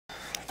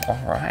All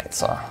right,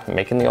 so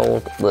making the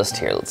old list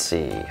here. Let's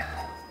see.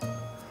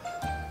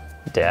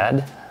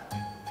 Dad,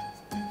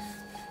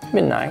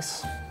 been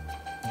nice.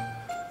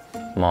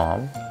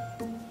 Mom,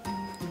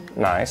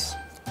 nice.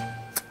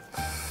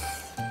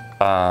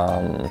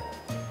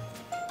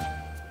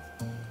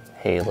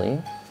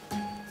 Haley.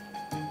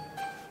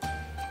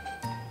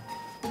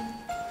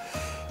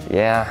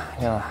 Yeah,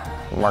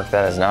 mark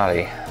that as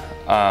naughty.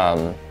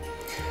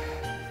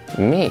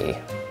 Me.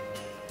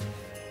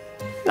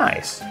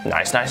 Nice.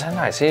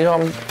 You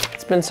know,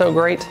 it's been so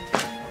great.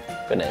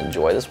 Gonna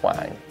enjoy this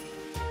wine.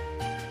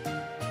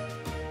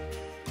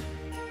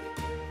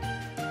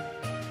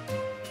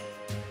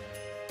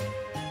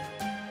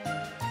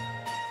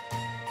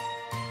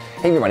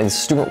 Hey everybody, this is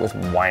Stuart with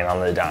Wine on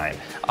the Dime.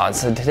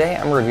 So today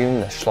I'm reviewing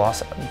the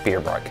Schloss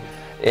Biebrich.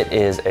 It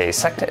is a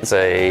sekt. It's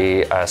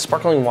a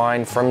sparkling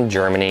wine from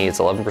Germany. It's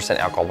 11%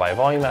 alcohol by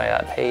volume, and I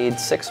got paid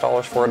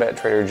 $6 for it at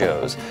Trader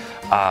Joe's.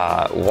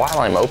 While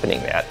I'm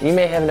opening that, you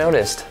may have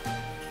noticed,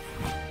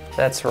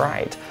 that's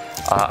right,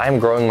 I'm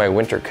growing my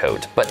winter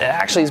coat, but it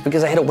actually is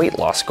because I hit a weight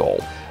loss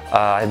goal.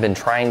 I've been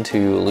trying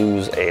to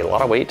lose a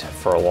lot of weight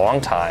for a long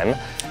time,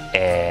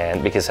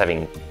 and because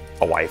having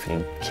a wife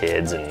and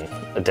kids and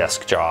a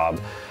desk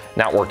job,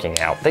 not working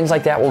out, things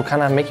like that will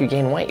kind of make you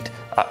gain weight.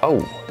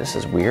 Oh, this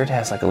is weird. It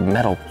has like a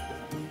metal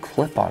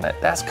clip on it.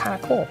 That's kind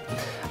of cool.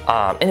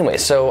 Anyway,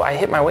 so I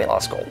hit my weight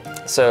loss goal.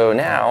 So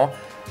now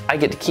I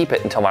get to keep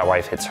it until my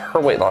wife hits her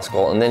weight loss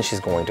goal, and then she's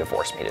going to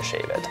force me to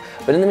shave it.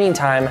 But in the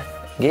meantime,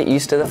 get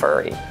used to the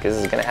furry, because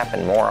it's going to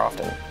happen more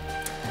often.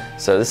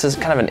 So this is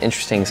kind of an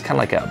interesting, it's kind of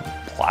like a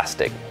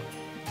plastic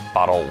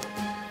bottle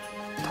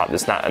top.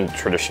 It's not a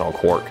traditional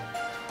cork.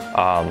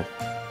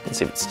 Let's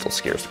see if it still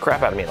scares the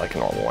crap out of me like a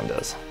normal one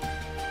does.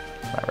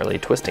 Not really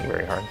twisting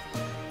very hard.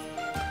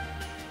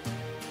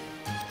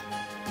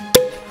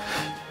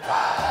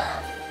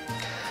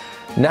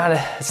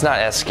 It's not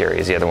as scary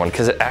as the other one,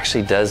 because it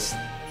actually does,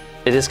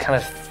 it is kind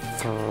of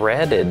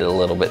threaded a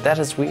little bit. That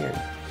is weird.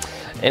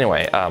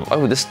 Anyway,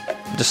 oh, this,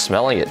 just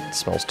smelling it,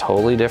 smells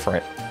totally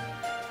different.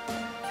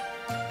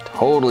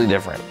 Totally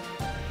different.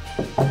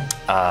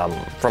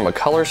 From a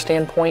color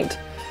standpoint,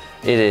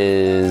 it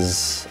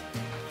is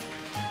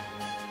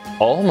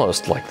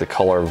almost like the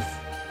color of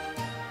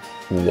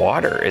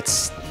water.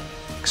 It's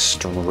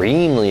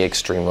extremely,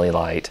 extremely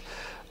light.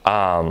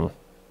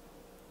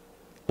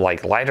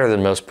 Like lighter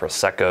than most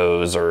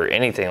Prosecco's or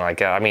anything like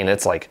that. I mean,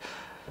 it's like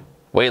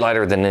way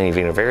lighter than any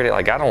Vino Verde.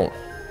 Like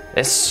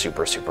it's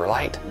super, super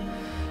light.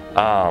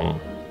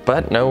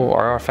 But no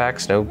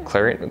artifacts, no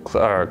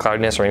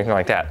cloudiness or anything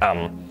like that.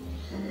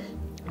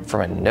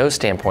 From a nose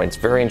standpoint, it's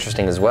very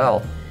interesting as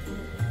well.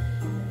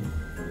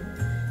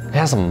 It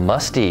has a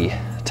musty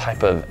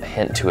type of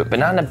hint to it, but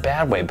not in a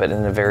bad way, but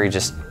in a very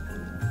just,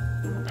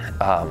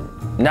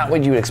 not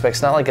what you would expect.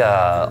 It's not like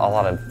a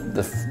lot of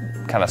the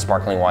kind of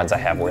sparkling wines I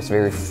have where it's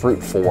very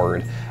fruit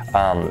forward.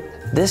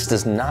 This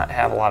does not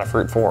have a lot of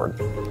fruit forward.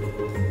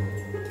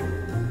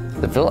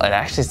 It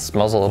actually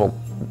smells a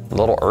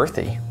little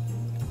earthy.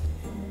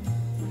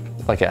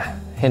 Like a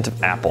hint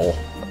of apple.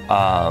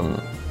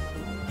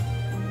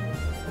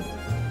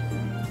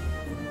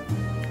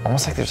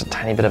 Almost like there's a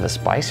tiny bit of a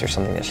spice or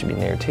something that should be in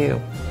there too.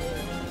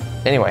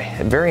 Anyway,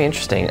 very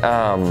interesting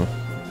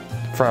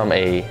from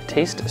a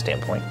taste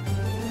standpoint.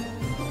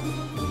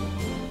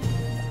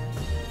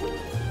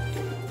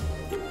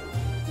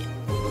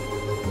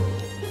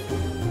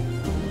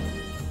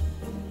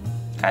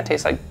 Kind of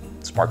tastes like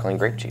sparkling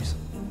grape juice.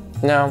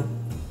 No,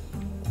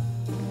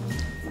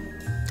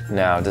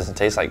 it doesn't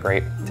taste like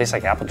grape. It tastes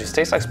like apple juice. It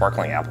tastes like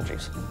sparkling apple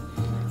juice.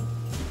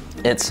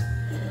 It's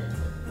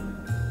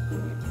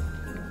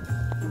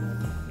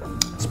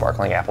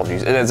sparkling apple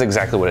juice. It is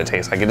exactly what it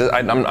tastes like. It is.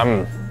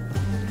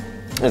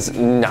 It's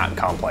not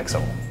complex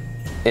at all.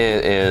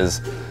 It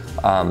is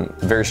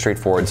very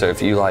straightforward. So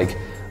if you like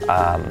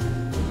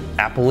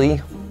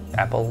apple-y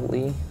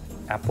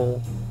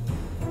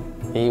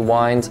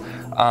wines,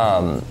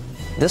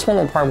 this one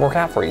will probably work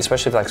out for you,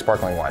 especially if you like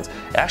sparkling wines.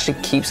 It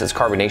actually keeps its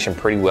carbonation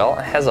pretty well.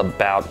 It has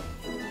about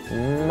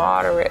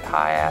moderate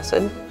high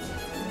acid.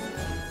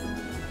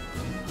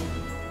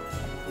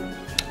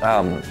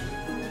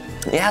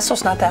 Yeah, so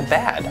it's not that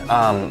bad.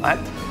 I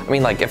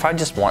mean, like if I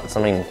just want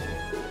something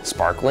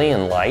sparkly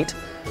and light,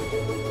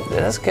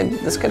 this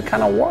could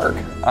kind of work.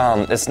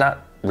 It's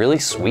not really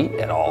sweet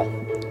at all.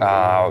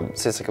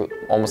 So it's like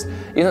almost,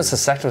 even though it's a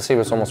sekt,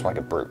 it's almost like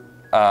a brut.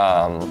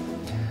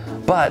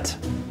 But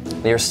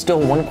there's still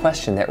one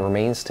question that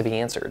remains to be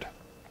answered.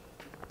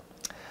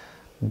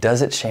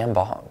 Does it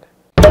shambong?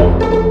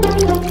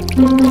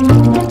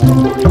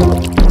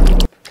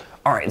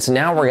 All right, so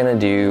now we're gonna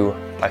do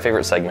my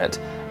favorite segment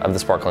of the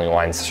Sparkling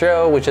Wines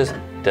show, which is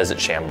Does it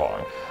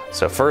shambong?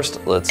 So first,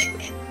 let's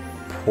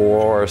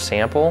pour a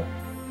sample.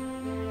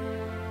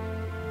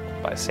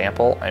 By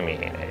sample, I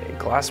mean a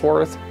glass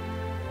worth,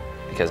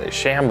 because a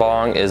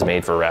shambong is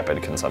made for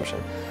rapid consumption.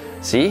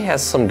 See, it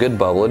has some good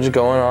bubblage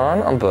going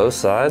on both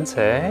sides,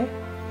 hey?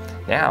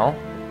 Now,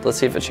 let's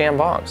see if it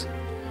shambongs.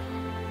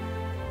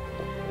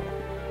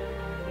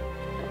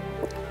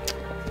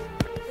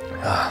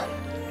 Oh,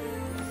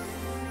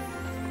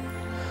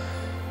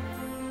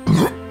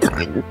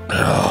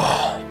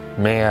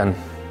 man,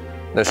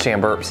 those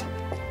sham burps.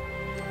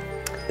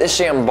 This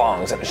sham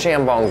bongs, and it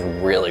sham bongs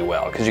really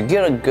well because you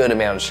get a good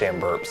amount of sham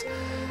burps.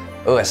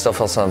 Oh, I still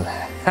feel some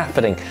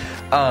happening.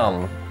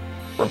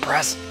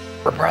 Repress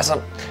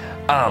them.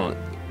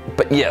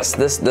 But yes,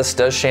 this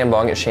does sham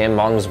bong, it sham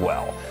bongs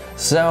well.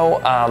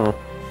 So,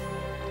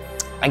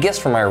 I guess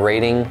for my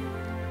rating,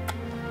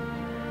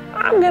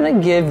 I'm gonna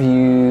give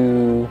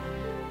you,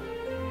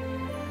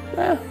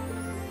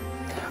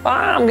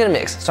 I'm gonna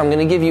mix. So I'm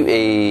gonna give you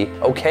a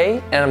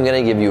okay, and I'm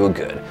gonna give you a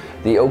good.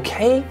 The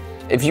okay,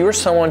 if you're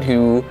someone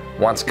who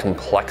wants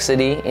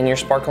complexity in your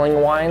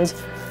sparkling wines,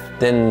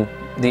 then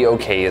the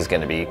okay is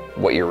gonna be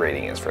what your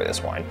rating is for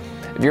this wine.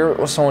 If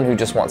you're someone who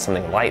just wants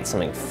something light,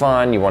 something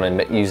fun, you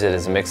wanna use it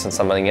as a mix in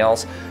something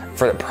else,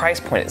 for the price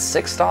point at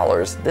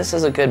 $6, this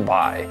is a good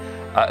buy,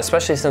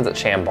 especially since it's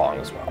sham bong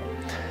as well.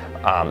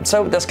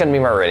 So that's gonna be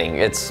my rating.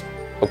 It's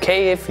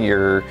okay if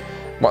you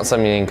want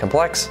something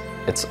complex.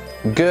 It's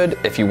good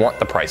if you want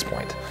the price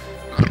point.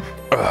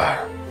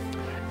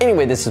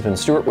 Anyway, this has been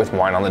Stuart with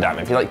Wine on the Dime.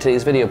 If you liked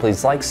today's video,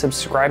 please like,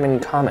 subscribe,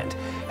 and comment.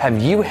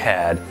 Have you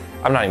had,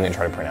 I'm not even gonna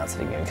try to pronounce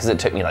it again because it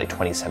took me like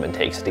 27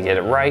 takes to get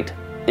it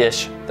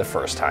right-ish the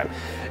first time.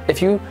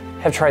 If you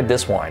have tried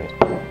this wine,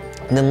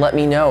 then let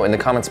me know in the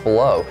comments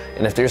below.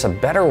 And if there's a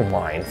better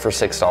wine for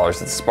 $6,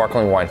 it's a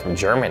sparkling wine from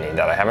Germany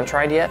that I haven't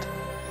tried yet,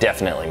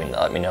 definitely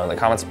let me know in the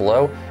comments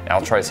below, and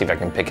I'll try to see if I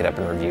can pick it up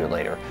and review it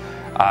later.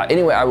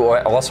 Anyway, I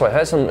also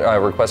had some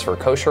requests for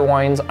kosher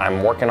wines.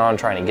 I'm working on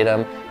trying to get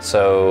them,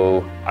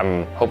 so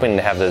I'm hoping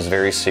to have those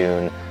very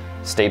soon.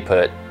 Stay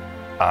put,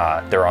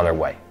 they're on their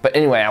way. But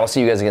anyway, I will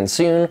see you guys again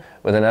soon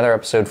with another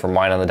episode from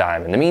Wine on the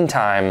Dime. In the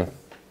meantime,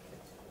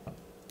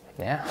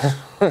 yeah,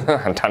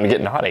 time to get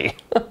naughty.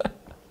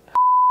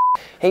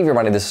 Hey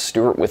everybody, this is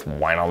Stuart with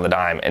Wine on the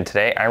Dime, and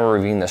today I'm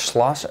reviewing the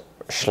Schloss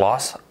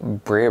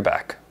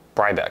Biebrich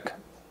Sekt.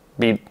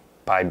 Let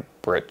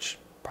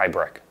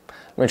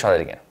me try that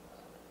again.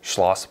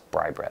 Schloss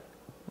Biebrich.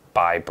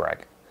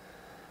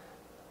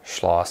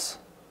 Schloss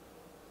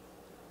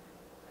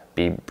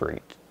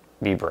Biebrich.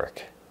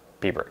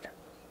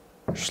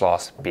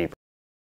 Schloss Biebrich.